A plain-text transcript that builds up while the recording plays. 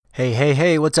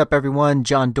Hey, what's up, everyone?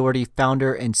 John Doherty,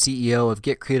 founder and CEO of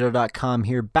GetCreato.com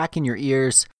here, back in your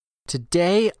ears.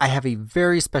 Today, I have a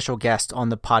very special guest on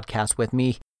the podcast with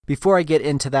me. Before I get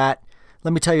into that,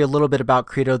 let me tell you a little bit about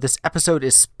Creato. This episode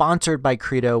is sponsored by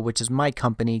Creato, which is my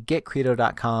company,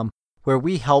 GetCreato.com, where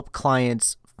we help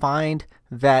clients find,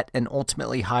 vet, and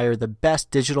ultimately hire the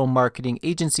best digital marketing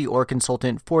agency or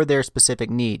consultant for their specific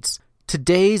needs.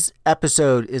 Today's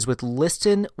episode is with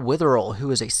Liston Witherell,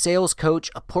 who is a sales coach,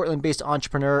 a Portland-based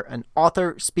entrepreneur, an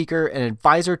author, speaker, and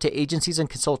advisor to agencies and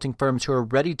consulting firms who are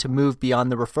ready to move beyond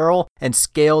the referral and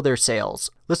scale their sales.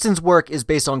 Liston's work is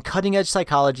based on cutting-edge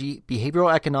psychology,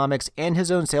 behavioral economics, and his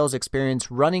own sales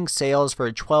experience running sales for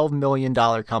a $12 million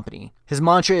company. His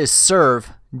mantra is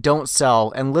serve, don't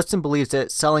sell, and Liston believes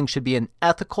that selling should be an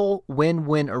ethical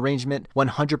win-win arrangement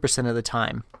 100% of the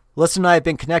time. Liston and I have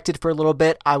been connected for a little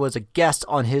bit. I was a guest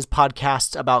on his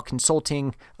podcast about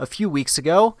consulting a few weeks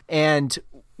ago, and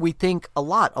we think a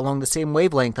lot along the same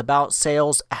wavelength about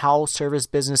sales, how service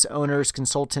business owners,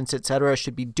 consultants, etc.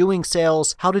 should be doing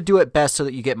sales, how to do it best so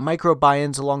that you get micro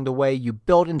buy-ins along the way, you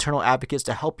build internal advocates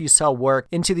to help you sell work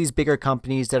into these bigger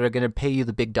companies that are going to pay you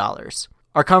the big dollars.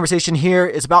 Our conversation here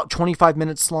is about 25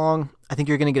 minutes long. I think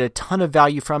you're going to get a ton of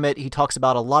value from it. He talks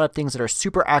about a lot of things that are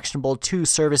super actionable to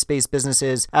service-based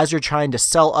businesses as you're trying to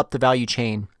sell up the value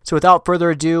chain. So without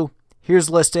further ado, here's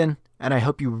Liston, and I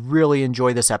hope you really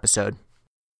enjoy this episode.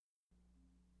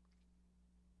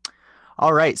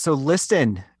 All right, so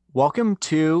Liston, welcome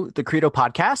to the Creato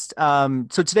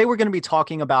podcast. So today we're going to be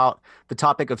talking about the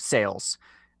topic of sales.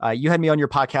 You had me on your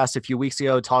podcast a few weeks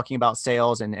ago talking about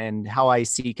sales and how I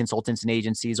see consultants and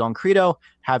agencies on Creato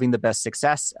having the best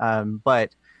success.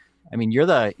 But I mean, you're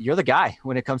the guy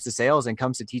when it comes to sales and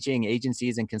comes to teaching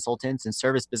agencies and consultants and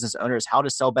service business owners how to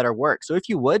sell better work. So if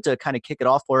you would, to kind of kick it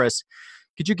off for us,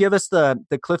 could you give us the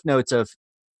cliff notes of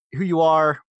who you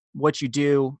are, what you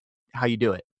do, how you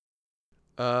do it?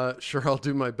 Sure, I'll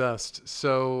do my best.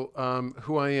 So,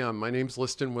 who I am, my name's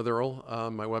Liston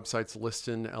Witherell. My website's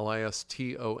Liston,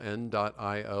 Liston.io.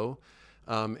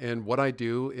 And what I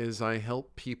do is I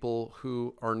help people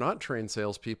who are not trained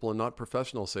salespeople and not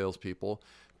professional salespeople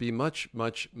be much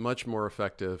more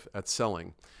effective at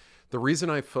selling. The reason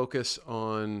I focus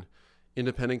on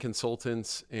independent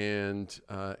consultants and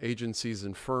agencies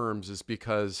and firms is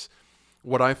because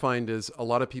what I find is a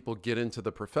lot of people get into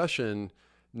the profession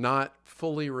not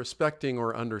fully respecting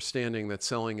or understanding that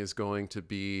selling is going to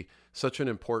be such an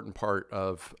important part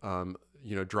of,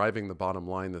 driving the bottom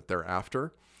line that they're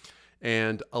after.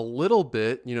 And a little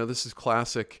bit, this is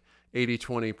classic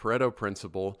 80-20 Pareto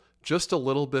principle, just a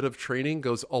little bit of training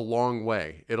goes a long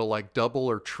way. It'll like double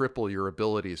or triple your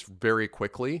abilities very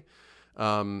quickly.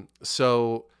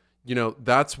 So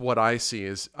that's what I see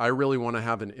is I really want to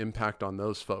have an impact on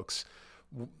those folks.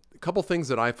 A couple things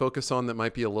that I focus on that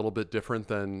might be a little bit different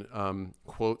than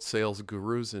quote sales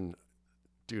gurus. And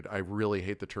dude, I really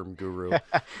hate the term guru.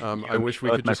 I wish we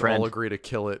could just all agree to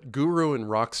kill it. Guru and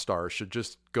rock star should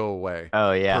just go away.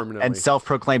 Oh yeah. Permanently. And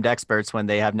self-proclaimed experts when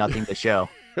they have nothing to show.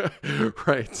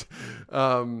 Right.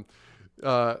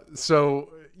 So,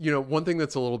 one thing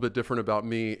that's a little bit different about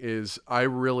me is I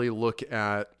really look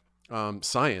at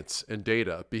science and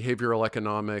data, behavioral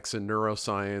economics and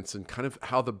neuroscience, and kind of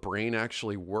how the brain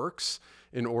actually works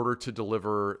in order to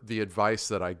deliver the advice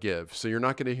that I give. So you're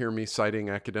not going to hear me citing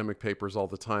academic papers all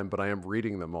the time, but I am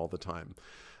reading them all the time.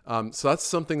 So that's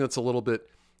something that's a little bit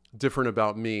different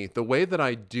about me. The way that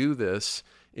I do this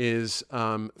is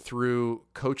through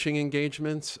coaching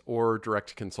engagements or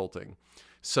direct consulting.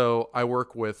 So I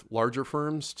work with larger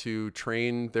firms to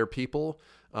train their people,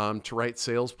 to write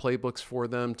sales playbooks for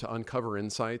them, to uncover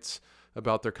insights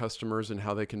about their customers and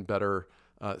how they can better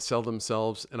sell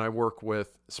themselves. And I work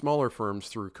with smaller firms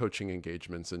through coaching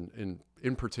engagements and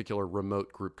in particular,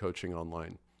 remote group coaching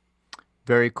online.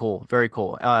 Very cool. Very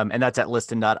cool. And that's at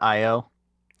liston.io.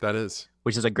 That is.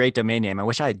 Which is a great domain name. I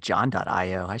wish I had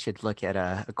john.io. I should look at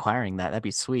acquiring that. That'd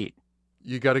be sweet.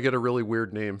 You got to get a really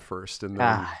weird name first, and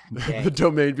then the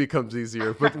domain becomes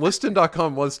easier. But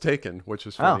liston.com was taken, which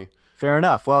is funny. Oh, fair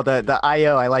enough. Well, the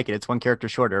IO, I like it. It's one character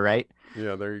shorter, right?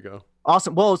 Yeah, there you go.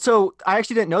 Awesome. Well, so I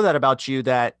actually didn't know that about you,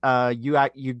 that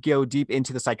you go deep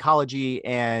into the psychology,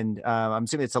 and I'm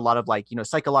assuming it's a lot of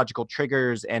psychological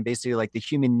triggers and basically like the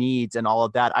human needs and all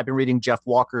of that. I've been reading Jeff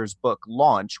Walker's book,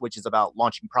 Launch, which is about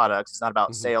launching products. It's not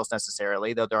about sales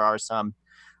necessarily, though there are some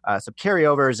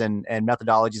carryovers and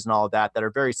methodologies and all of that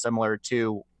are very similar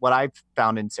to what I've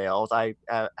found in sales. I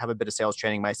have a bit of sales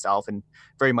training myself, and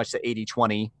very much the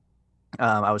 80-20.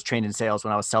 I was trained in sales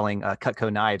when I was selling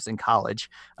Cutco knives in college.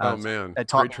 Oh man,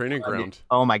 great training ground.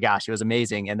 Oh my gosh, it was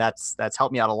amazing, and that's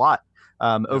helped me out a lot.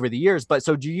 over the years. But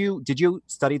so did you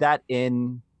study that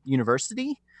in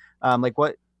university? Like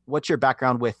what's your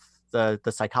background with the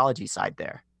psychology side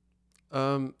there?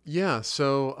 Yeah,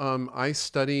 so I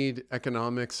studied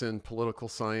economics and political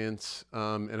science,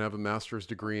 and have a master's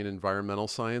degree in environmental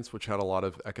science, which had a lot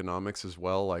of economics as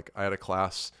well. Like I had a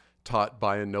class taught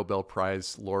by a Nobel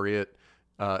Prize laureate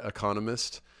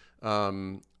economist.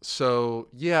 So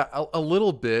yeah, a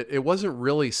little bit. It wasn't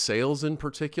really sales in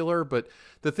particular, but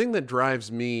the thing that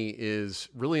drives me is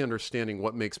really understanding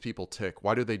what makes people tick.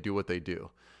 Why do they do what they do,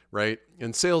 right?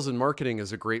 And sales and marketing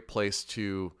is a great place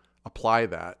to apply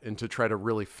that and to try to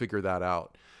really figure that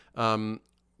out.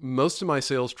 Most of my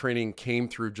sales training came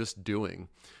through just doing.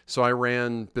 So I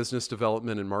ran business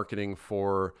development and marketing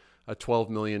for a $12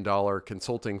 million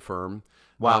consulting firm.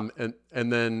 Wow.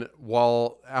 And then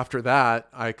while after that,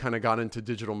 I kind of got into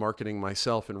digital marketing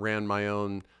myself and ran my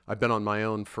own. I've been on my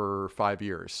own for 5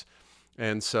 years.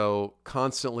 And so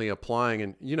constantly applying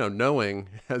and, knowing,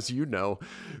 as you know,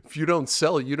 if you don't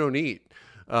sell, you don't eat.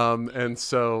 And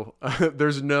so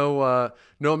there's no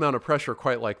amount of pressure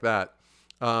quite like that.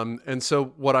 And so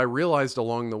what I realized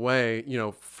along the way,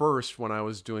 first when I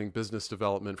was doing business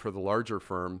development for the larger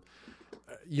firm,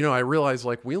 I realized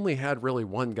like we only had really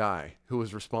one guy who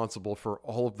was responsible for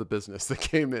all of the business that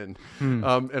came in.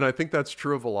 And I think that's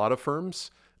true of a lot of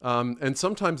firms. And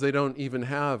sometimes they don't even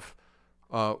have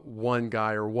one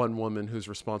guy or one woman who's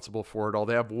responsible for it all.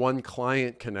 They have one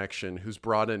client connection who's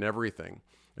brought in everything,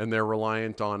 and they're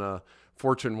reliant on a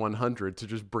Fortune 100 to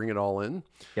just bring it all in.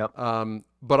 Yep.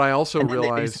 But I also And then they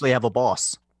realized basically have a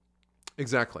boss.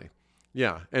 exactly.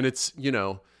 Yeah. And it's,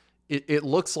 it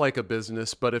looks like a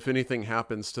business, but if anything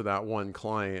happens to that one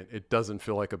client, it doesn't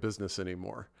feel like a business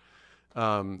anymore.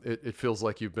 It feels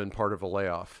like you've been part of a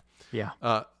layoff. Yeah.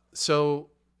 So,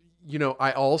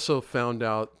 I also found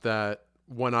out that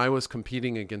when I was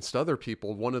competing against other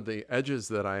people, one of the edges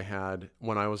that I had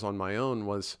when I was on my own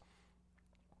was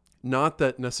not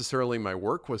that necessarily my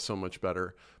work was so much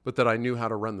better, but that I knew how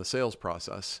to run the sales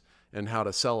process and how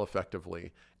to sell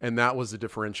effectively. And that was the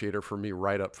differentiator for me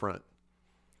right up front.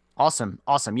 Awesome.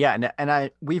 Awesome. Yeah.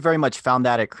 We very much found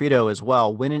that at Credo as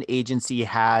well. When an agency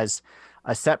has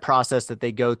a set process that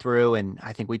they go through, and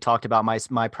I think we talked about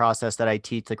my process that I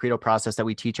teach, the Credo process that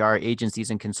we teach our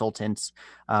agencies and consultants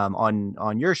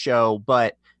on your show.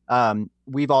 But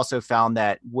we've also found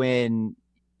that when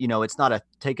it's not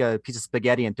take a piece of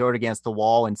spaghetti and throw it against the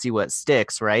wall and see what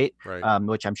sticks, right? Right.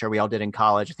 Which I'm sure we all did in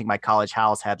college. I think my college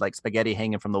house had like spaghetti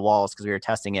hanging from the walls because we were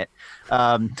testing it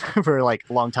for like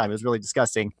a long time. It was really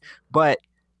disgusting. But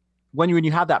when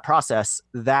you have that process,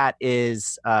 that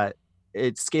is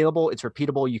it's scalable, it's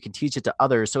repeatable. You can teach it to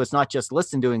others. So it's not just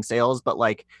listen doing sales, but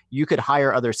like you could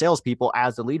hire other salespeople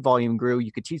as the lead volume grew.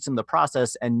 You could teach them the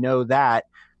process and know that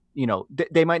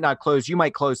they might not close. You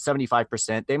might close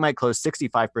 75%. They might close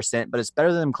 65%, but it's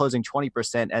better than them closing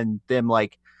 20% and them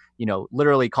like,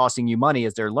 literally costing you money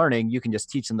as they're learning. You can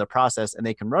just teach them the process and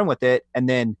they can run with it and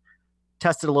then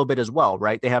test it a little bit as well,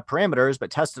 right? They have parameters, but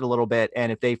test it a little bit.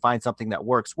 And if they find something that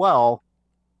works well,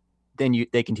 then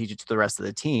they can teach it to the rest of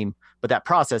the team. But that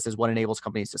process is what enables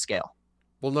companies to scale.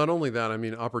 Well, not only that, I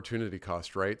mean, opportunity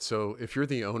cost, right? So if you're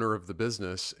the owner of the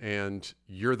business and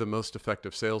you're the most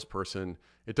effective salesperson,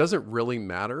 it doesn't really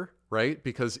matter, right?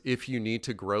 Because if you need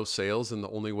to grow sales and the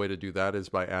only way to do that is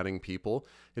by adding people,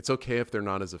 it's okay if they're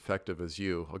not as effective as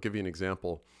you. I'll give you an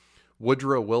example.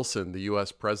 Woodrow Wilson, the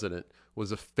US president,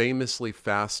 was a famously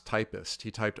fast typist. He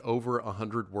typed over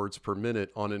 100 words per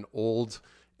minute on an old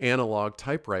analog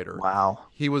typewriter. Wow.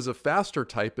 He was a faster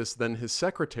typist than his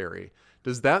secretary.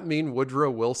 Does that mean Woodrow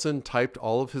Wilson typed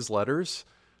all of his letters?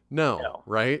 No,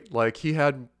 right? Like he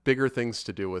had bigger things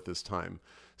to do with his time.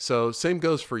 So same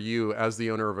goes for you as the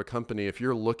owner of a company. If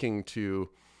you're looking to,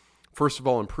 first of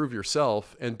all, improve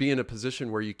yourself and be in a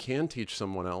position where you can teach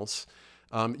someone else,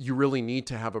 you really need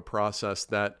to have a process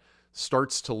that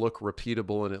starts to look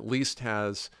repeatable and at least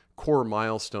has core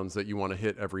milestones that you want to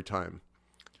hit every time.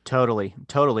 Totally.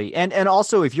 And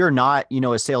also if you're not,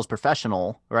 a sales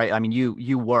professional, right? I mean,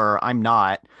 you were, I'm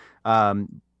not.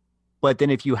 But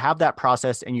then if you have that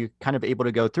process and you're kind of able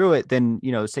to go through it, then,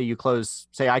 say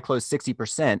I close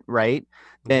 60%, right?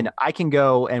 Then I can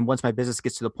go, and once my business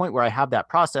gets to the point where I have that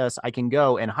process, I can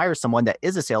go and hire someone that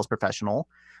is a sales professional.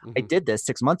 I did this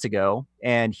 6 months ago,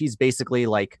 and he's basically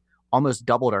like almost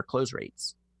doubled our close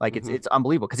rates. Like it's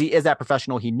unbelievable because he is that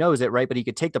professional. He knows it, right? But he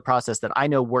could take the process that I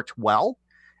know worked well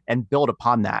and build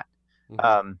upon that.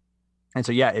 And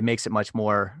so, yeah, it makes it much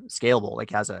more scalable,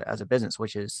 like as a business,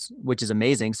 which is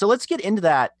amazing. So let's get into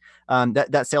that,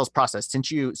 that sales process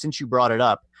since you brought it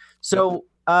up. So,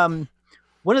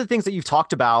 One of the things that you've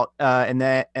talked about, and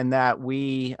that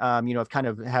we, have kind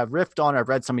of have riffed on. I've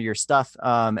read some of your stuff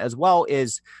as well.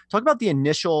 Is talk about the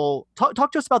initial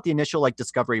talk to us about the initial like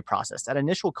discovery process, that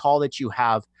initial call that you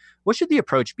have. What should the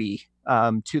approach be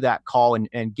to that call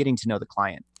and getting to know the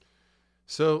client?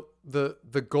 So the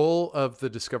goal of the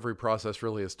discovery process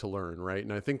really is to learn, right?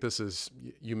 And I think this is,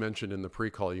 you mentioned in the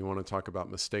pre-call, you want to talk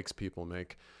about mistakes people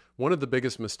make. One of the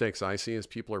biggest mistakes I see is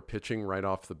people are pitching right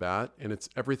off the bat, and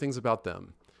everything's about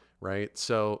them, right?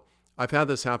 So I've had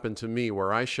this happen to me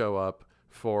where I show up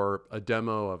for a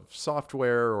demo of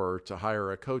software or to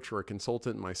hire a coach or a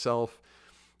consultant myself,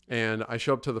 and I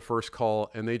show up to the first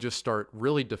call and they just start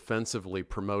really defensively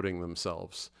promoting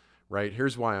themselves, right?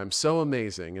 Here's why I'm so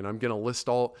amazing. And I'm going to list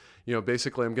all,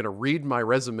 basically I'm going to read my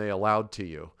resume aloud to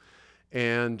you.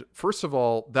 And first of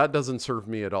all, that doesn't serve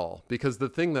me at all, because the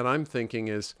thing that I'm thinking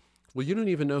is, well, you don't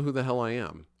even know who the hell I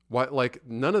am. Why, like,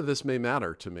 none of this may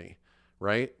matter to me,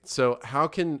 right? So how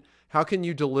can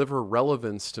you deliver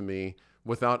relevance to me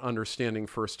without understanding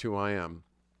first who I am?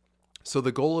 So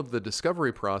the goal of the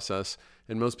discovery process,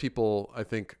 and most people, I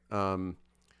think,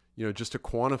 just to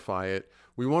quantify it,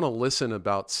 we want to listen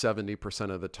about 70%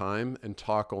 of the time and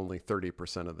talk only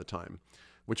 30% of the time,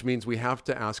 which means we have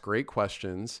to ask great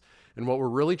questions. And what we're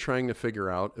really trying to figure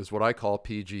out is what I call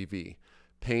PGV: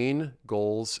 pain,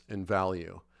 goals, and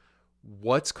value.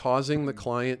 What's causing the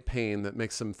client pain that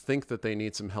makes them think that they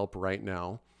need some help right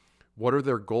now? What are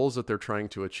their goals that they're trying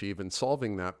to achieve in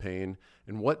solving that pain?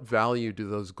 And what value do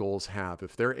those goals have?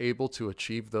 If they're able to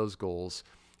achieve those goals,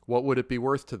 what would it be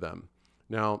worth to them?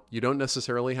 Now, you don't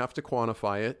necessarily have to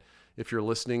quantify it. If you're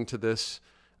listening to this,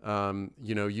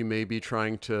 you may be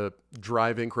trying to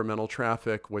drive incremental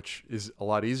traffic, which is a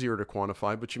lot easier to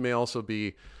quantify, but you may also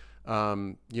be,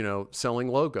 selling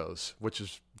logos, which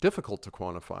is difficult to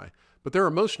quantify. But there are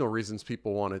emotional reasons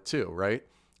people want it too, right?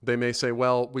 They may say,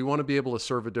 well, we want to be able to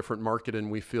serve a different market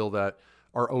and we feel that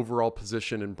our overall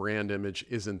position and brand image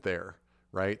isn't there,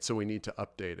 right? So we need to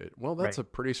update it. Well, that's a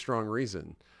pretty strong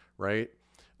reason, right?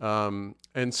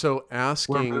 And so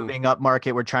asking, we're moving up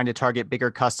market. We're trying to target bigger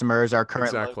customers. Our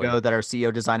current logo that our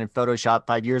CEO designed in Photoshop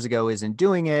 5 years ago isn't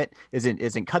doing it,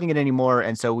 isn't cutting it anymore.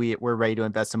 And so we're ready to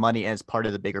invest some money as part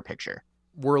of the bigger picture.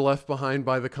 We're left behind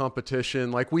by the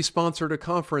competition. Like, we sponsored a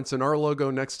conference and our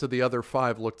logo next to the other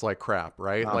 5 looked like crap,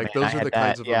 right? Oh, like man, those are the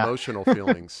kinds of emotional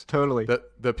feelings totally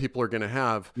that people are going to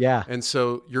have. Yeah. And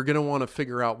so you're going to want to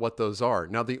figure out what those are.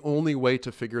 Now, the only way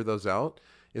to figure those out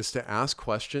is to ask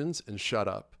questions and shut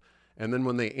up. And then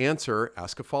when they answer,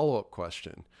 ask a follow-up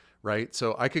question, right?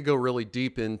 So I could go really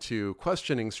deep into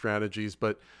questioning strategies,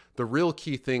 but the real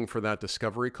key thing for that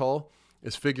discovery call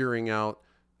is figuring out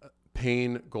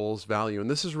pain, goals, value. And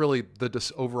this is really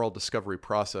the overall discovery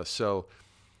process. So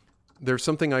there's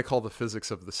something I call the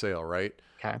physics of the sale, right?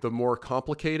 Okay. The more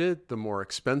complicated, the more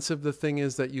expensive the thing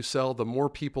is that you sell, the more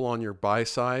people on your buy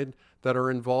side that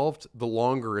are involved, the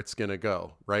longer it's going to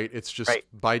go, right? It's just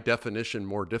by definition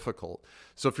more difficult.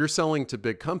 So if you're selling to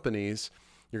big companies,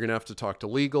 you're going to have to talk to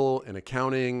legal and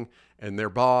accounting and their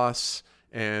boss,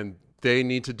 and they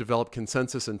need to develop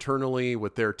consensus internally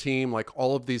with their team. Like,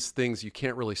 all of these things, you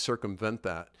can't really circumvent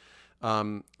that.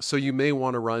 So you may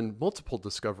want to run multiple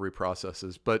discovery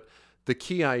processes, but the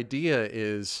key idea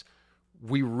is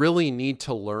we really need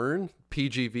to learn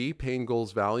PGV, pain,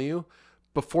 goals, value,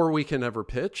 before we can ever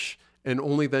pitch. And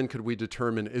only then could we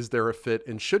determine, is there a fit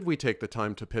and should we take the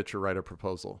time to pitch or write a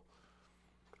proposal?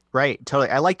 Right. Totally.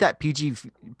 I like that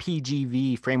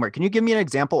PGV framework. Can you give me an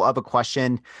example of a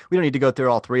question? We don't need to go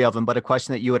through all 3 of them, but a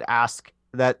question that you would ask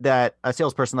that a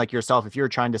salesperson like yourself, if you're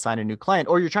trying to sign a new client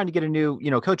or you're trying to get a new,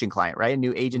 coaching client, right? A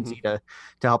new agency to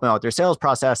help them out with their sales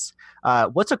process.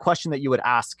 What's a question that you would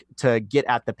ask to get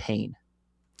at the pain?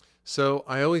 So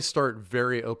I always start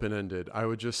very open-ended. I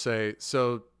would just say,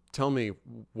 so tell me,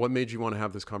 what made you want to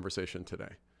have this conversation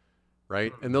today?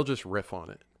 Right? And they'll just riff on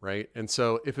it. Right? And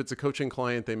so if it's a coaching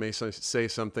client, they may say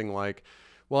something like,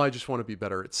 well, I just want to be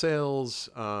better at sales.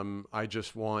 I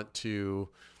just want to,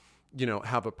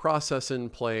 have a process in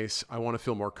place. I want to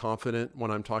feel more confident when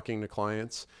I'm talking to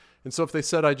clients. And so if they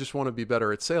said, I just want to be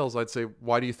better at sales, I'd say,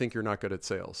 why do you think you're not good at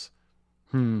sales?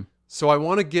 So I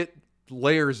want to get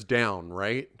layers down,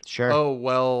 right? Sure. Oh,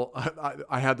 well,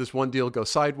 I had this one deal go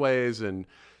sideways, and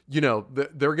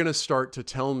they're going to start to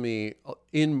tell me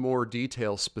in more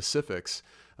detail specifics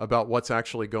about what's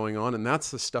actually going on. And that's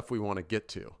the stuff we want to get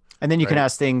to. And then you can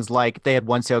ask things like, they had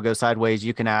one sale go sideways.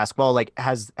 You can ask, well, like,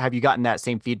 have you gotten that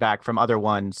same feedback from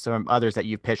from others that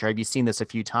you've pitched? Or have you seen this a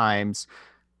few times?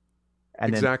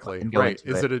 And exactly. Right.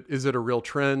 Is it a real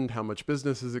trend? How much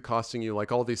business is it costing you?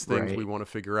 Like, all these things we want to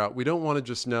figure out. We don't want to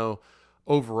just know,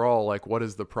 overall, like, what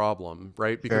is the problem,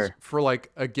 right? Because Sure. for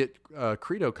like a Get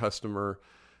Credo customer,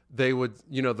 they would,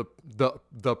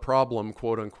 the problem,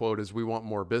 quote unquote, is we want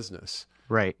more business.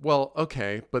 Right. Well,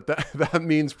 okay, but that that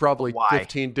means probably Why?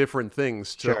 15 different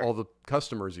things to Sure. all the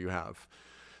customers you have.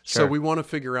 So Sure. we want to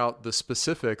figure out the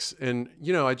specifics. And,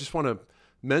 I just want to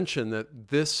mention that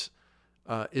this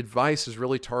advice is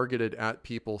really targeted at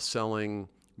people selling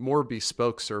more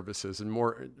bespoke services and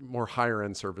more higher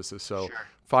end services. So Sure.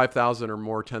 5,000 or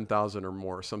more, 10,000 or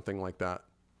more, something like that.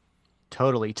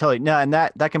 Totally, totally. No, and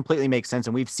that completely makes sense.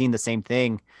 And we've seen the same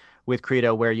thing with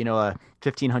Credo, where a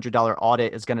 $1,500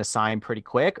 audit is going to sign pretty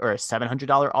quick, or a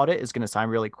 $700 audit is going to sign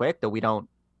really quick. Though we don't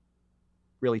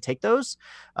really take those,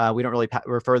 we don't really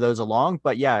refer those along.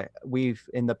 But yeah, we've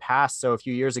in the past. So a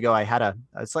few years ago, I had a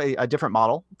slightly a different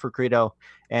model for Credo,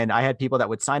 and I had people that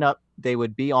would sign up, they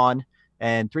would be on,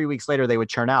 and 3 weeks later they would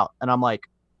churn out, and I'm like,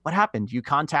 what happened? You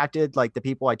contacted like the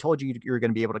people I told you you were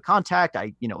going to be able to contact.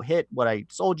 I, hit what I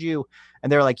sold you.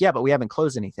 And they're like, yeah, but we haven't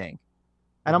closed anything.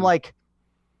 And I'm Hmm. like,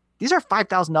 these are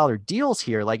 $5,000 deals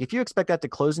here. Like if you expect that to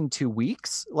close in 2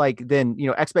 weeks, like then,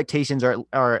 expectations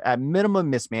are at minimum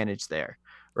mismanaged there.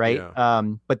 Right. Yeah.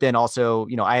 But then also,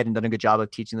 I hadn't done a good job of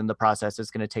teaching them the process.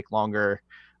 It's going to take longer,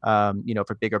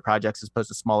 for bigger projects as opposed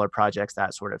to smaller projects,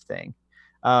 that sort of thing.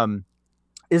 Um,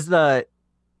 is the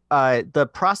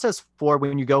process for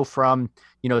when you go from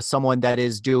someone that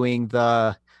is doing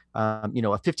the a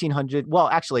 1,500, well,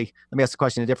 actually, let me ask the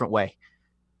question a different way.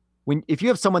 If you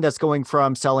have someone that's going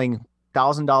from selling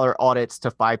 $1,000 audits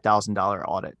to $5,000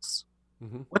 audits,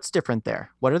 Hmm. what's different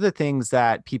there? What are the things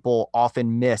that people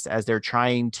often miss as they're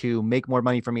trying to make more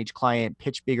money from each client,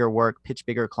 pitch bigger work, pitch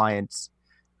bigger clients?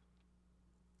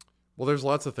 Well, there's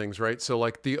lots of things, right? So,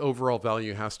 like, the overall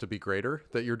value has to be greater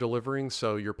that you're delivering.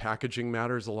 So, your packaging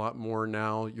matters a lot more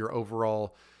now. Your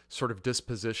overall sort of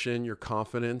disposition, your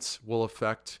confidence will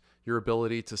affect your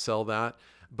ability to sell that.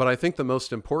 But I think the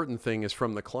most important thing is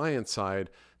from the client side,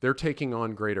 they're taking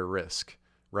on greater risk,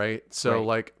 right? So, Right.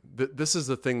 like, this is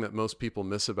the thing that most people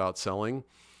miss about selling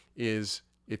is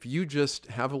if you just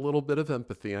have a little bit of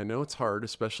empathy. I know it's hard,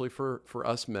 especially for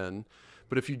us men,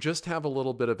 but if you just have a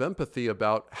little bit of empathy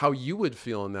about how you would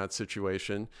feel in that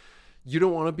situation, you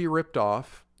don't want to be ripped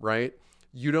off, right?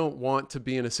 You don't want to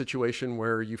be in a situation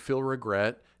where you feel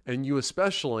regret. And you,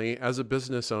 especially as a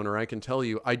business owner, I can tell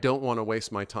you, I don't want to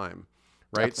waste my time,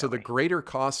 right? So the Definitely. greater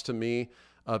cost to me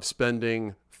of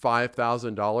spending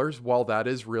 $5,000, while that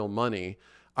is real money,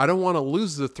 I don't want to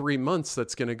lose the 3 months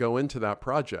that's going to go into that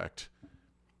project.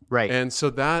 Right. And so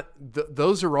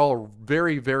those are all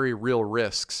very, very real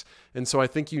risks. And so I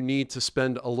think you need to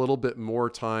spend a little bit more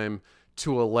time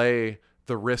to allay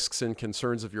the risks and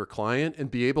concerns of your client and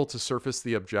be able to surface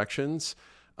the objections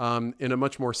in a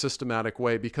much more systematic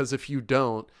way. Because if you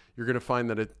don't, you're going to find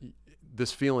that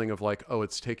this feeling of like, oh,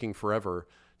 it's taking forever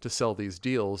to sell these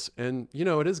deals. And,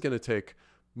 it is going to take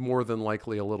more than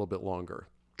likely a little bit longer.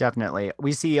 Definitely.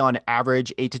 We see on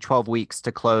average 8 to 12 weeks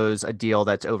to close a deal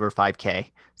that's over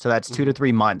 5K. So that's two Hmm. to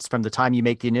 3 months from the time you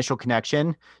make the initial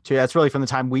connection to that's really from the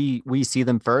time we see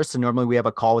them first. And normally we have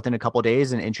a call within a couple of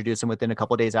days and introduce them within a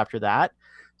couple of days after that.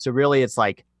 So really it's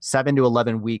like 7 to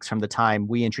 11 weeks from the time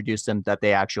we introduce them that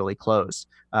they actually close.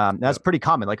 That's Yep. pretty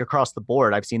common, like across the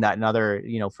board. I've seen that in other,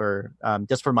 for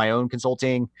just for my own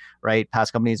consulting, right?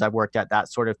 Past companies I've worked at,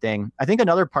 that sort of thing. I think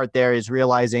another part there is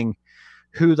realizing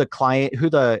who the client, who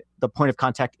the point of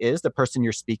contact is, the person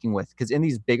you're speaking with. Because in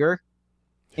these bigger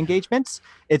engagements,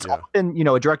 it's Yeah. often,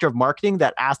 a director of marketing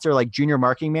that asks their like junior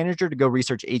marketing manager to go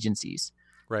research agencies.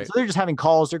 Right. So they're just having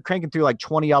calls, they're cranking through like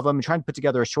 20 of them and trying to put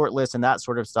together a short list and that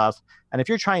sort of stuff. And if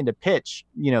you're trying to pitch,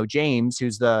 James,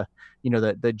 who's the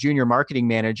junior marketing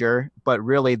manager, but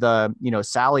really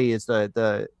Sally is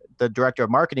the director of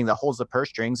marketing that holds the purse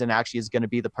strings and actually is going to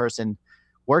be the person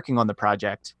working on the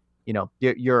project,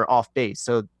 you're off base.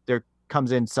 So there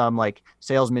comes in some like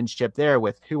salesmanship there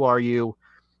with who are you?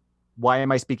 Why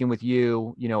am I speaking with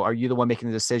you? Are you the one making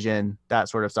the decision? That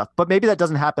sort of stuff. But maybe that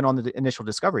doesn't happen on the initial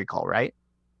discovery call, right?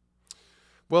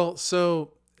 Well,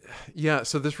 so yeah,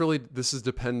 so this is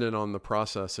dependent on the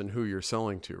process and who you're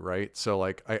selling to, right? So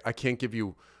like I can't give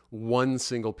you one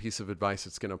single piece of advice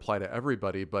that's going to apply to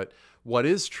everybody, but what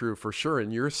is true for sure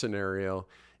in your scenario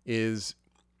is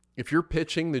if you're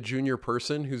pitching the junior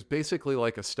person who's basically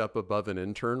like a step above an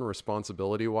intern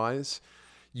responsibility wise,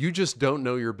 you just don't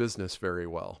know your business very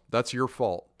well. That's your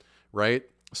fault, right?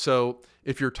 So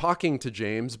if you're talking to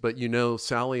James, but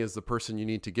Sally is the person you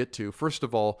need to get to, first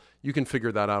of all, you can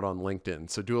figure that out on LinkedIn.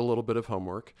 So do a little bit of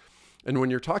homework. And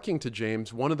when you're talking to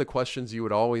James, one of the questions you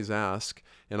would always ask,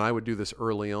 and I would do this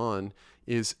early on,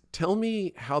 is tell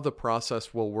me how the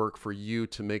process will work for you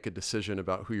to make a decision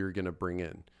about who you're going to bring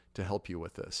in to help you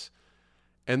with this.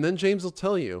 And then James will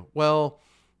tell you, well,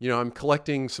 I'm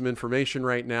collecting some information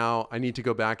right now. I need to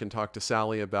go back and talk to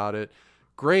Sally about it.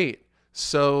 Great.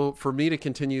 So for me to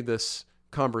continue this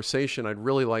conversation, I'd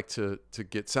really like to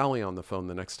get Sally on the phone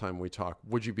the next time we talk.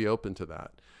 Would you be open to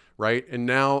that? Right? And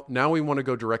now we want to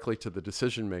go directly to the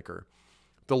decision maker.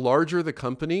 The larger the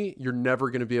company, you're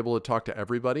never going to be able to talk to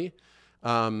everybody.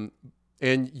 And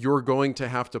you're going to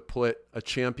have to put a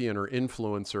champion or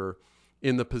influencer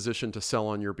in the position to sell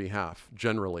on your behalf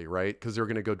generally, right? Because they're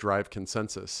going to go drive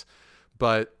consensus.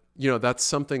 But, that's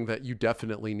something that you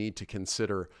definitely need to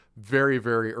consider very,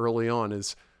 very early on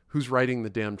is who's writing the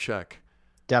damn check.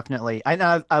 Definitely.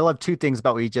 I love two things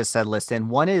about what you just said, Liston.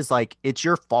 One is like, it's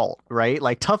your fault, right?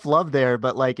 Like tough love there.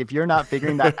 But like, if you're not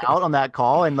figuring that out on that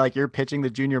call and like you're pitching the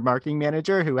junior marketing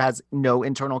manager who has no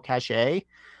internal cachet,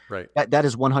 right? That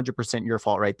is 100% your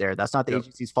fault right there. That's not the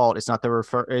agency's fault. It's not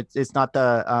the it's not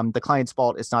the client's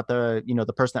fault. It's not the,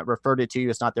 the person that referred it to you.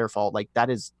 It's not their fault. Like that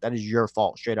is your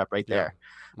fault straight up right there.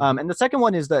 And the second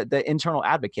one is the internal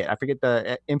advocate. I forget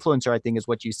the influencer, I think is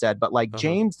what you said, but like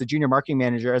James, the junior marketing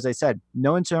manager, as I said,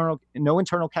 no internal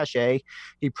cachet.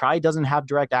 He probably doesn't have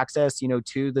direct access, to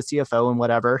the CFO and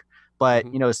whatever, but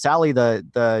Sally,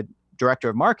 the director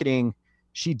of marketing,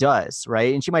 she does,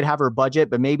 right? And she might have her budget,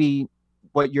 but maybe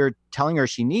what you're telling her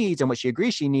she needs and what she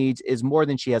agrees she needs is more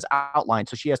than she has outlined.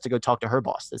 So she has to go talk to her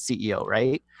boss, the CEO,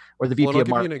 right? Or the VP of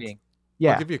marketing.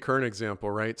 I'll give you a current example,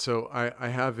 right? So I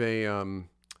have a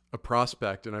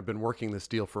prospect, and I've been working this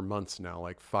deal for months now,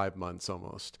 like 5 months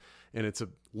almost. And it's a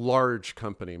large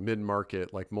company,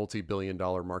 mid-market, like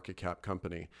multi-billion-dollar market cap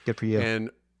company. Good for you. And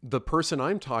the person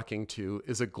I'm talking to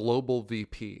is a global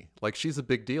VP. Like she's a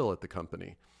big deal at the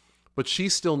company, but she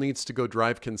still needs to go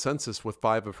drive consensus with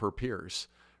 5 of her peers,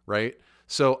 right?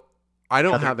 So I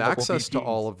don't have access to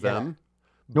all of them.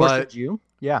 Nor should you.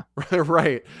 Yeah.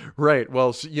 Right.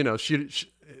 Well, she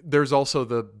there's also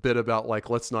the bit about like,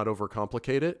 let's not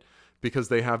overcomplicate it because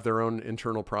they have their own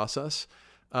internal process.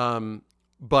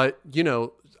 But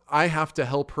I have to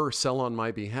help her sell on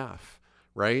my behalf.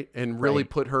 Right. And really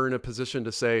put her in a position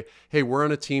to say, hey, we're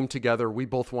on a team together. We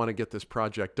both want to get this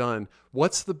project done.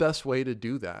 What's the best way to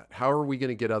do that? How are we going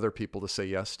to get other people to say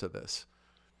yes to this?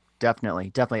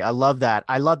 Definitely. I love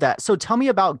that. So tell me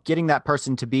about getting that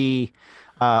person to be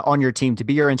on your team, to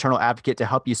be your internal advocate, to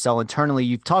help you sell internally.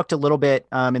 You've talked a little bit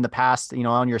in the past,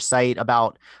 on your site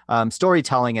about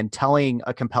storytelling and telling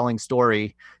a compelling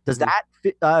story. Does that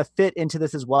fit into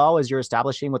this as well, as you're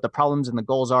establishing what the problems and the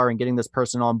goals are and getting this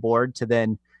person on board to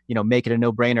then, make it a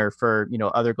no-brainer for,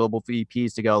 other global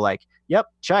VPs to go like, yep,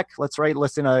 check, let's write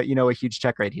a huge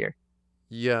check right here.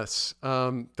 Yes.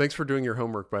 Thanks for doing your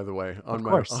homework, by the way, on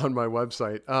my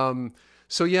website.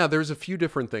 So yeah, there's a few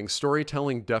different things.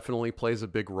 Storytelling definitely plays a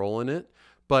big role in it,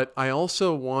 but I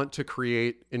also want to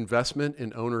create investment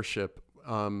and ownership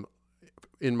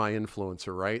in my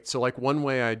influencer, right? So like one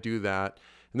way I do that,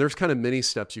 and there's kind of many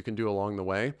steps you can do along the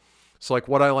way. So like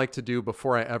what I like to do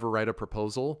before I ever write a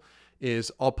proposal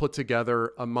is I'll put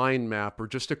together a mind map or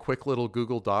just a quick little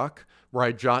Google Doc where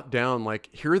I jot down like,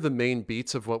 here are the main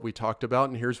beats of what we talked about,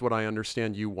 and here's what I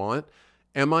understand you want.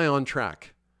 Am I on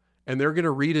track? And they're going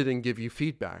to read it and give you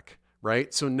feedback,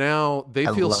 right? So now they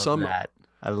feel some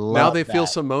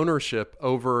ownership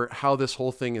over how this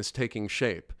whole thing is taking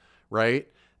shape, right?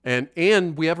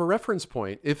 And we have a reference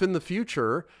point. If in the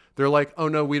future they're like, oh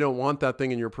no, we don't want that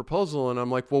thing in your proposal, and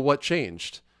I'm like, well, what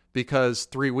changed? Because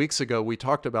 3 weeks ago we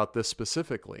talked about this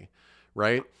specifically,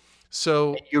 right?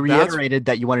 So you reiterated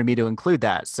that you wanted me to include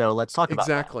that. So let's talk about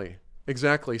that.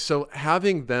 Exactly. So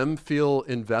having them feel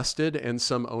invested and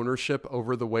some ownership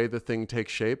over the way the thing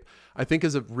takes shape, I think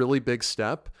is a really big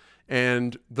step.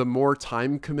 And the more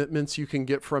time commitments you can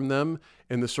get from them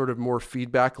and the sort of more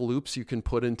feedback loops you can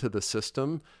put into the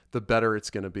system, the better it's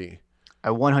going to be. I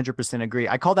 100% agree.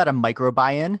 I call that a micro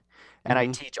buy-in. And I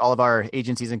teach all of our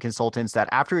agencies and consultants that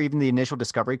after even the initial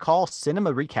discovery call, send them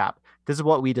a recap. This is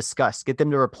what we discussed. Get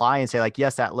them to reply and say like,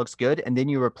 yes, that looks good. And then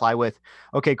you reply with,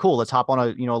 okay, cool. Let's hop on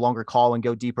a longer call and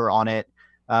go deeper on it.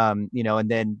 And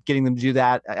then getting them to do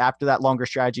that after that longer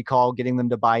strategy call, getting them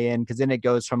to buy in. Cause then it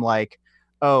goes from like,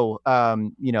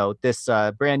 this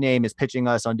brand name is pitching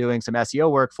us on doing some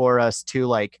SEO work for us to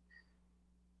like,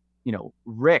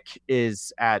 Rick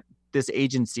is at this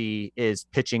agency is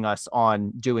pitching us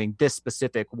on doing this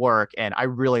specific work. And I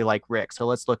really like Rick. So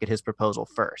let's look at his proposal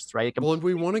first, right? Well, and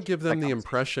we want to give them the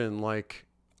impression like,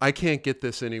 I can't get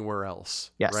this anywhere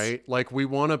else, yes. Right? Like we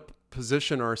want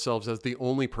position ourselves as the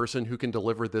only person who can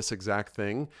deliver this exact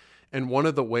thing. And one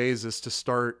of the ways is to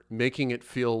start making it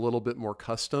feel a little bit more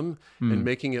custom and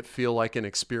making it feel like an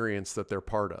experience that they're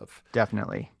part of.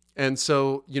 Definitely. And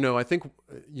so, I think,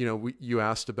 you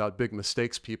asked about big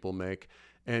mistakes people make.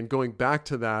 And going back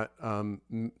to that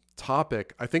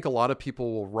topic, I think a lot of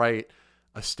people will write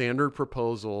a standard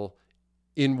proposal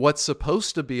in what's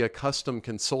supposed to be a custom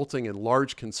consulting and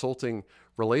large consulting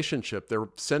relationship. They're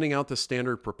sending out the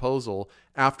standard proposal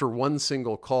after one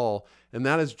single call, and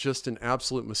that is just an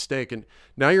absolute mistake. And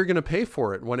now you're going to pay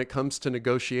for it when it comes to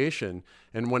negotiation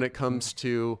and when it comes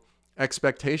to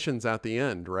expectations at the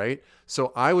end, right?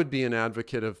 So I would be an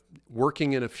advocate of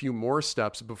working in a few more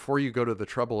steps before you go to the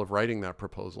trouble of writing that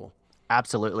proposal.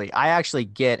 Absolutely. I actually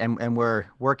get, and we're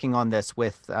working on this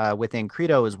within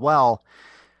Credo as well,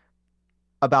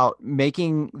 about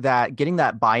getting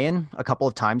that buy-in a couple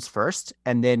of times first,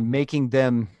 and then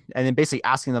basically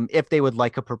asking them if they would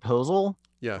like a proposal.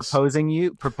 Yes.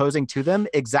 Proposing to them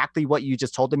exactly what you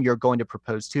just told them you're going to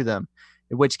propose to them,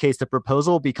 in which case the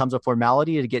proposal becomes a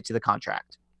formality to get to the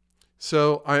contract.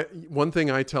 So one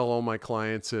thing I tell all my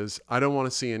clients is I don't want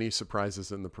to see any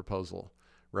surprises in the proposal,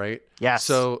 right? Yes.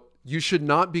 So you should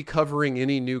not be covering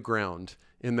any new ground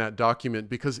in that document,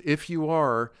 because if you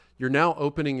are, you're now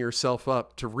opening yourself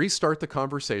up to restart the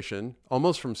conversation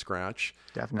almost from scratch.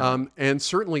 Definitely. And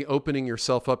certainly opening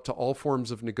yourself up to all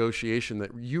forms of negotiation that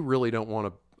you really don't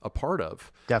want a part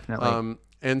of. Definitely.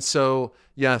 And so,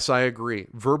 yes, I agree.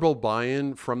 Verbal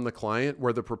buy-in from the client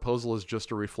where the proposal is just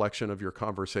a reflection of your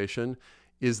conversation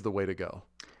is the way to go.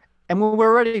 And when we're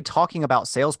already talking about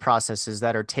sales processes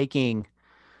that are taking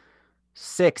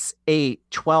 6, 8,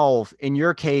 12, in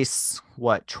your case,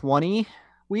 20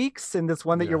 weeks in this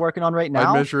one that you're working on right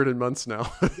now? I measure it in months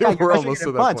now. Yeah, we're almost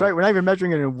at that months, point. right? We're not even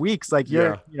measuring it in weeks. Like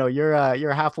you're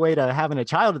halfway to having a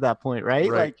child at that point,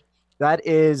 right? Like that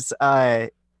is,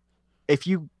 if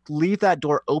you leave that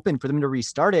door open for them to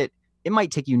restart it, it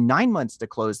might take you 9 months to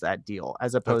close that deal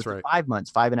as opposed to 5 months,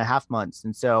 5.5 months.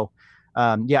 And so,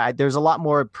 there's a lot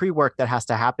more pre-work that has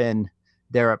to happen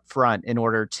there up front in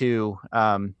order to,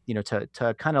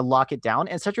 to kind of lock it down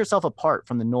and set yourself apart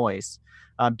from the noise.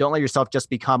 Don't let yourself just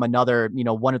become another,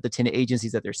 one of the 10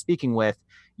 agencies that they're speaking with.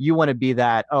 You want to be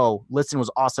that, Listen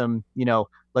was awesome.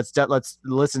 Let's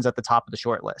Listen's at the top of the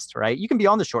short list, right? You can be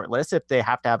on the short list. If they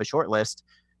have to have a short list,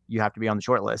 you have to be on the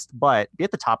short list, but be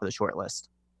at the top of the short list.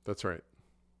 That's right.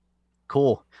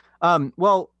 Cool.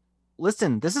 Well,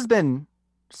 listen, this has been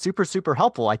super, super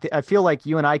helpful. I feel like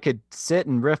you and I could sit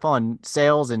and riff on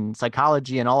sales and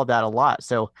psychology and all of that a lot.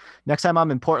 So next time I'm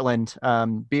in Portland,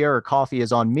 beer or coffee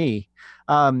is on me.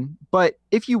 But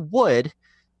if you would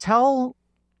tell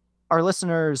our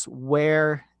listeners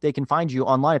where they can find you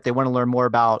online if they want to learn more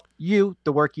about you,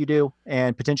 the work you do,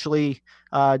 and potentially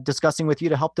discussing with you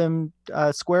to help them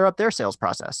square up their sales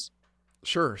process.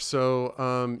 Sure.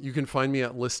 So you can find me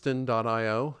at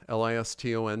liston.io,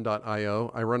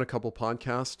 liston.io. I run a couple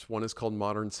podcasts. One is called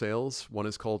Modern Sales. One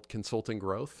is called Consulting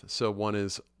Growth. So one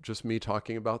is just me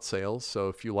talking about sales. So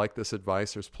if you like this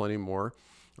advice, there's plenty more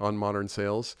on modern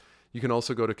sales. You can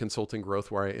also go to Consulting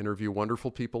Growth, where I interview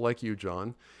wonderful people like you,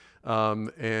 John.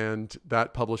 And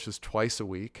that publishes twice a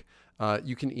week.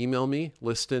 You can email me,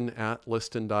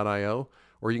 liston@liston.io,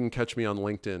 or you can catch me on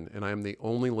LinkedIn. And I am the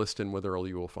only Liston with Earl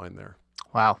you will find there.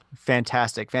 Wow.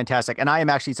 Fantastic. Fantastic. And I am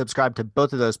actually subscribed to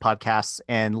both of those podcasts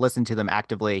and listen to them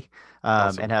actively,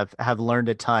 awesome. And have learned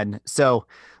a ton. So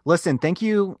listen, thank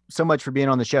you so much for being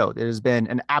on the show. It has been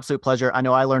an absolute pleasure. I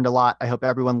know I learned a lot. I hope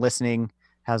everyone listening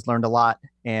has learned a lot,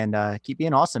 and keep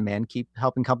being awesome, man. Keep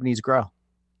helping companies grow.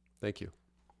 Thank you.